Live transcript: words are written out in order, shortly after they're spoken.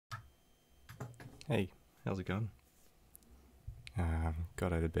Hey, how's it going?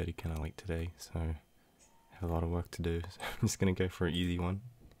 Got out of bed kind of late today, so I have a lot of work to do. So I'm just gonna go for an easy one.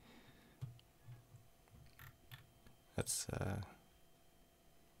 Let's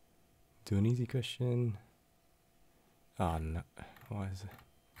do an easy question. Oh no, why is it?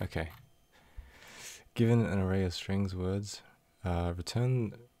 Okay. Given an array of strings words,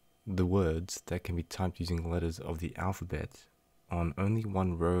 return the words that can be typed using letters of the alphabet on only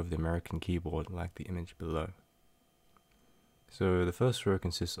one row of the American keyboard, like the image below. So the first row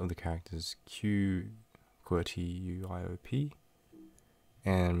consists of the characters Q, QWERTY, U, I, O, P,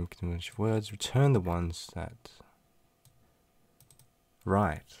 and conventional words. Return the ones that...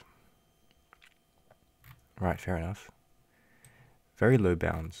 Right, fair enough. Very low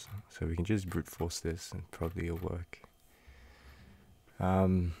bounds, so we can just brute force this and probably it'll work.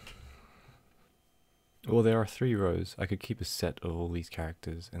 Well, there are 3 rows. I could keep a set of all these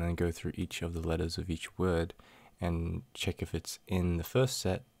characters and then go through each of the letters of each word and check if it's in the first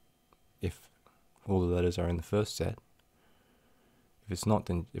set, if all the letters are in the first set. If it's not,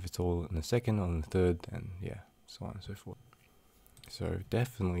 then if it's all in the second or in the third, then yeah, so on and so forth. So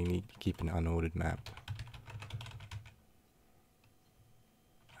definitely need to keep an unordered map.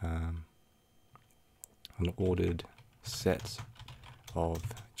 An ordered set of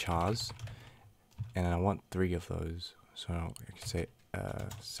chars, and I want 3 of those, so I could say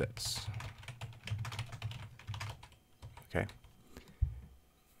sets. Okay.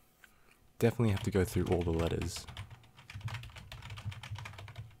 Definitely have to go through all the letters.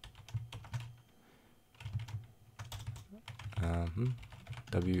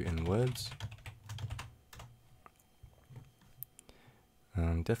 W in words.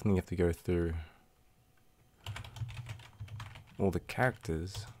 Definitely have to go through all the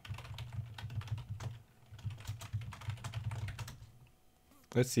characters.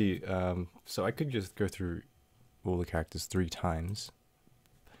 Let's see, so I could just go through all the characters 3 times.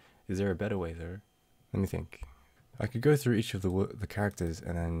 Is there a better way there? Let me think. I could go through each of the characters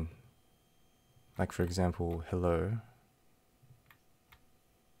and then, like for example, hello.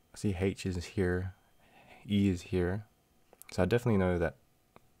 I see H is here, E is here, so I definitely know that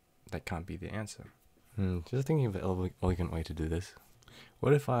that can't be the answer. Just thinking of an elegant way to do this.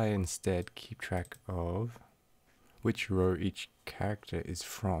 What if I instead keep track of which row each character is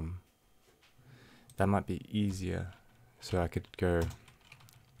from? That might be easier. So I could go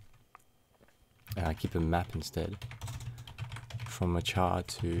keep a map instead from a char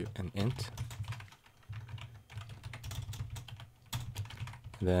to an int.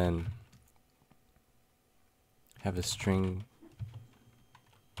 Then have a string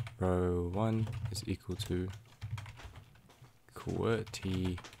row 1 is equal to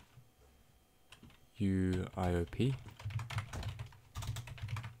QWERTY UIOP.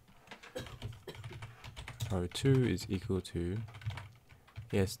 Row 2 is equal to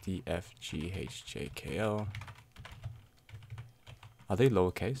ESDFGHJKL. Are they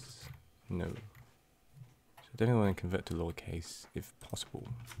lowercase? No. So definitely want to convert to lowercase if possible.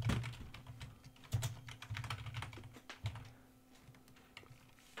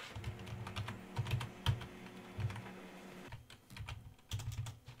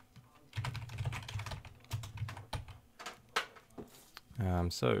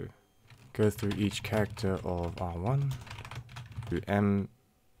 So go through each character of R1 to M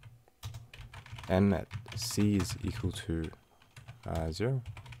at C is equal to 0.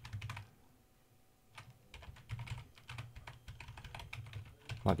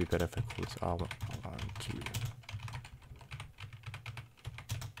 Might be better if I call this R1, R2.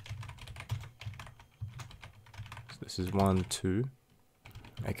 So this is 1, 2.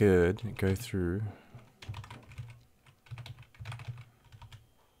 I could go through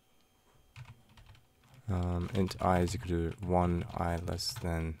int I is equal to 1 I less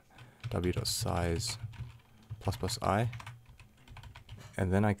than w.size plus I,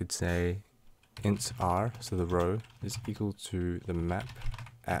 and then I could say int r, so the row, is equal to the map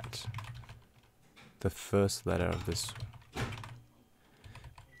at the first letter of this.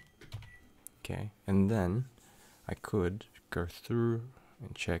 Okay, and then I could go through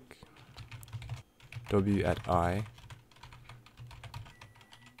and check w at I.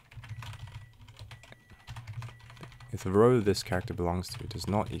 If the row this character belongs to does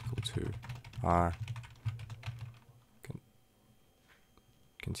not equal to R,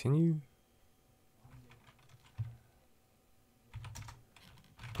 continue,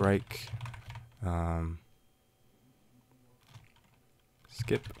 break,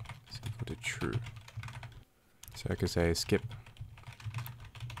 skip is equal to true. So I could say skip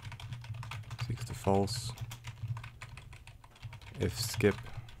is equal to false if skip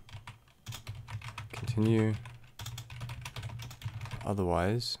continue.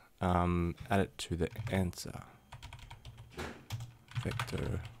 Otherwise, add it to the answer.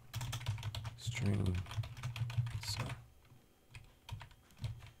 Vector string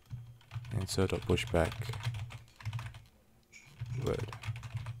answer.pushback word.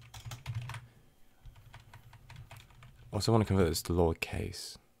 Also want to convert this to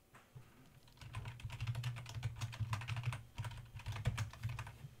lowercase.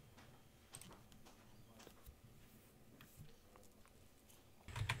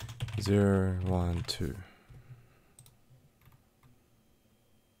 Zero, one, two.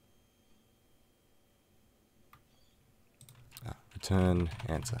 Return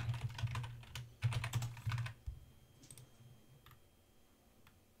answer.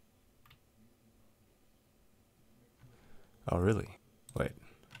 Oh, really? Wait.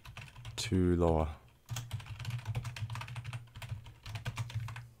 Too lower.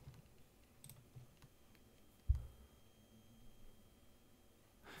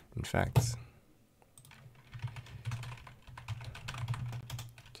 In fact,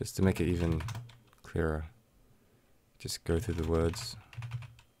 just to make it even clearer, just go through the words.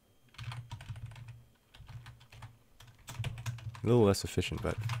 A little less efficient,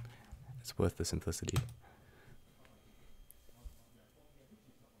 but it's worth the simplicity.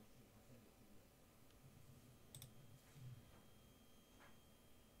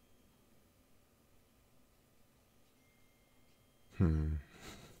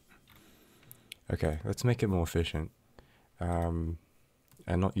 Okay, let's make it more efficient. And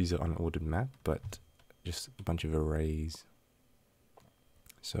not use an ordered map, but just a bunch of arrays.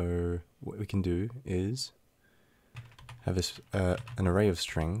 So what we can do is have this an array of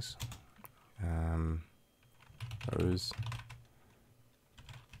strings, rows,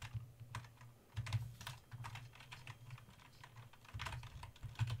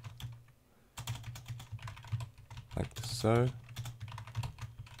 like so.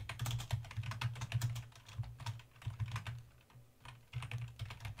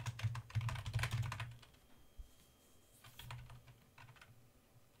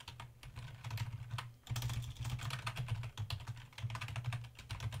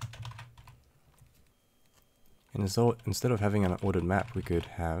 And so instead of having an ordered map, we could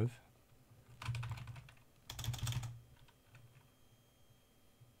have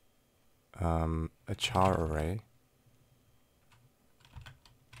a char array,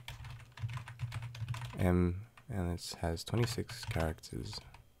 and it has 26 characters.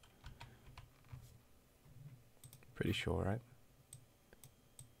 Pretty sure, right?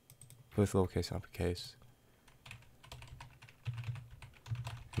 Both lowercase and uppercase.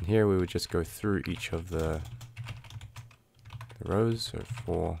 And here we would just go through each of the rows, so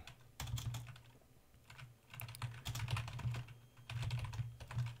 4.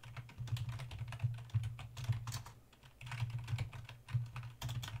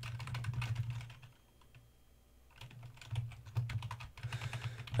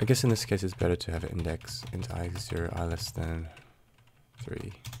 I guess in this case it's better to have an index into I equals 0, I less than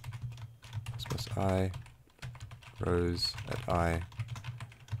 3, plus I, rows at I.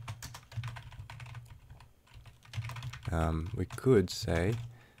 We could say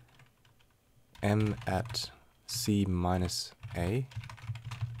m at c minus a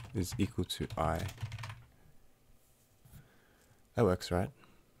is equal to I. That works, right?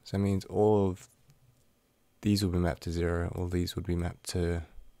 So that means all of these will be mapped to 0, all these would be mapped to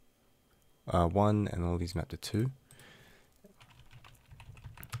 1, and all these mapped to 2.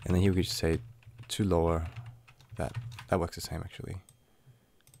 And then here we could just say to lower that. That works the same, actually.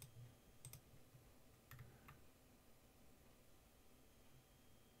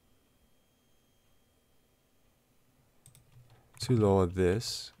 To lower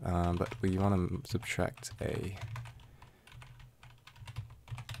this, but we want to subtract a.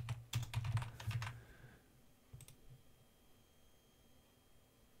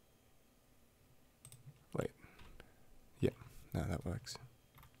 Wait. Yeah, no, that works.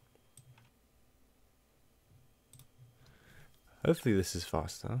 Hopefully this is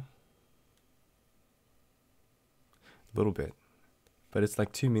faster. A little bit. But it's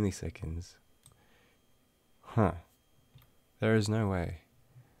like 2 milliseconds. Huh. There is no way.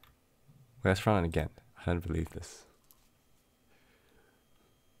 Wait, let's run it again. I don't believe this.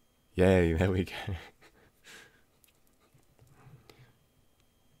 Yay, there we go.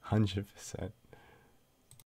 100%.